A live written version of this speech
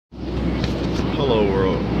Hello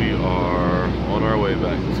world, we are on our way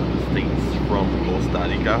back to the States from Costa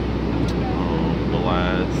Rica. The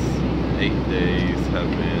last 8 days have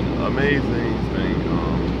been amazing. It's been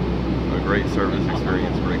a great service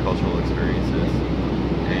experience, great cultural experiences,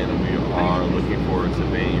 and we are looking forward to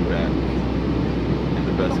being back in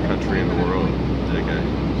the best country in the world. Okay,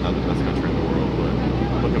 not the best country in the world, but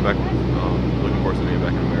looking forward to being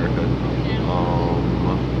back in America.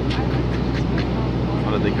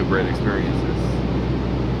 Trying to think of great experiences.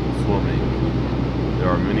 Swimming. There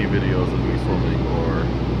are many videos of me swimming or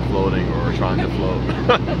floating or trying to float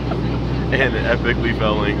and epically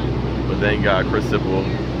failing, but thank God Chris Sipple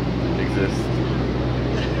exists.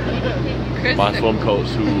 My swim coach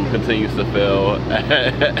who continues to fail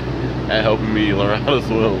at helping me learn how to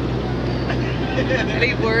swim.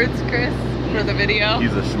 Any words, Chris, for the video?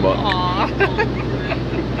 He's a schmuck. Aww.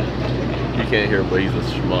 You can't hear, but he's a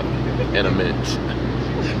schmuck and a mitch.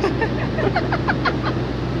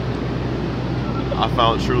 I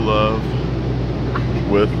found true love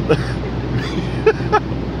with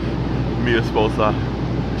mi esposa,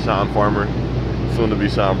 Sean Farmer, soon to be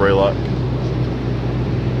Sean Braylock.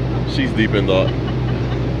 She's deep in thought.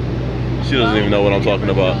 She doesn't even know what I'm talking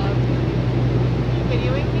about.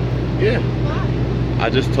 Yeah. I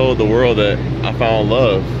just told the world that I found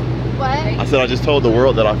love. What? I said I just told the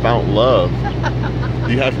world that I found love.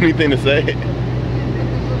 Do you have anything to say?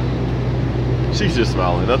 She's just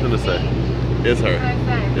smiling, nothing to say. It's her.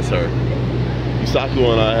 It's her.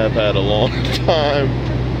 Yusaku and I have had a long time.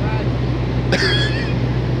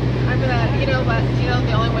 I'm gonna, you know what? You know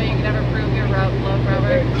the only way you can ever prove your love,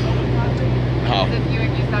 Robert? How? Is if you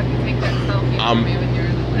and Yusaku take that selfie for me with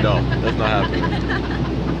yours. No, that's not happening.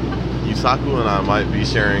 Yusaku and I might be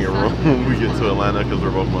sharing a room when we get to Atlanta because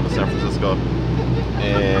we're both going to San Francisco.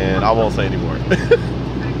 And I won't say anymore.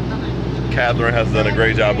 Catherine has done a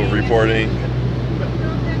great job of reporting.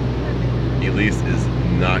 Elise is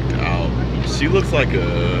knocked out. She looks like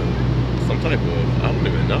some type of, I don't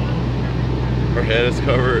even know. Her head is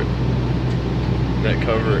covered, neck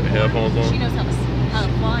covered, headphones on. She knows how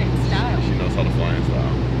to fly in style. She knows how to fly in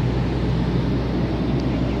style.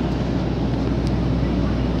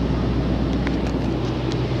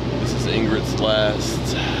 This is Ingrid's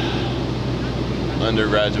last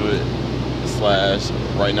undergraduate /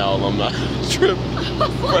 right now alumni trip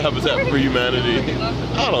for Habitat for Humanity.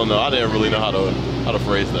 I don't know. I didn't really know how to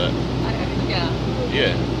phrase that. Yeah.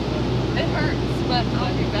 Yeah. It hurts, but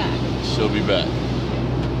I'll be back. She'll be back.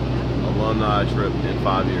 Alumni trip in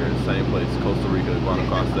 5 years. Same place, Costa Rica,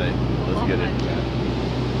 Costa. Let's get it.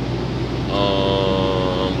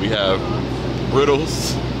 We have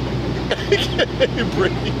Brittles.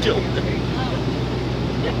 Brittany Gilman.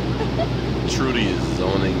 Trudy is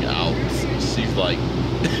zoning out. She's like,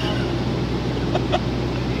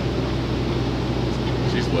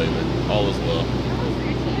 she's waving. All is well.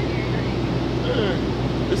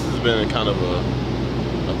 This has been kind of a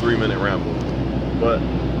 3-minute ramble, but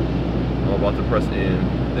I'm about to press in.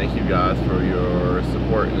 Thank you guys for your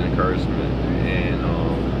support and encouragement and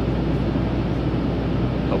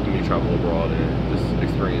helping me travel abroad and just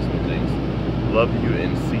experience new things. Love you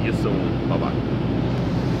and see you soon. Bye bye.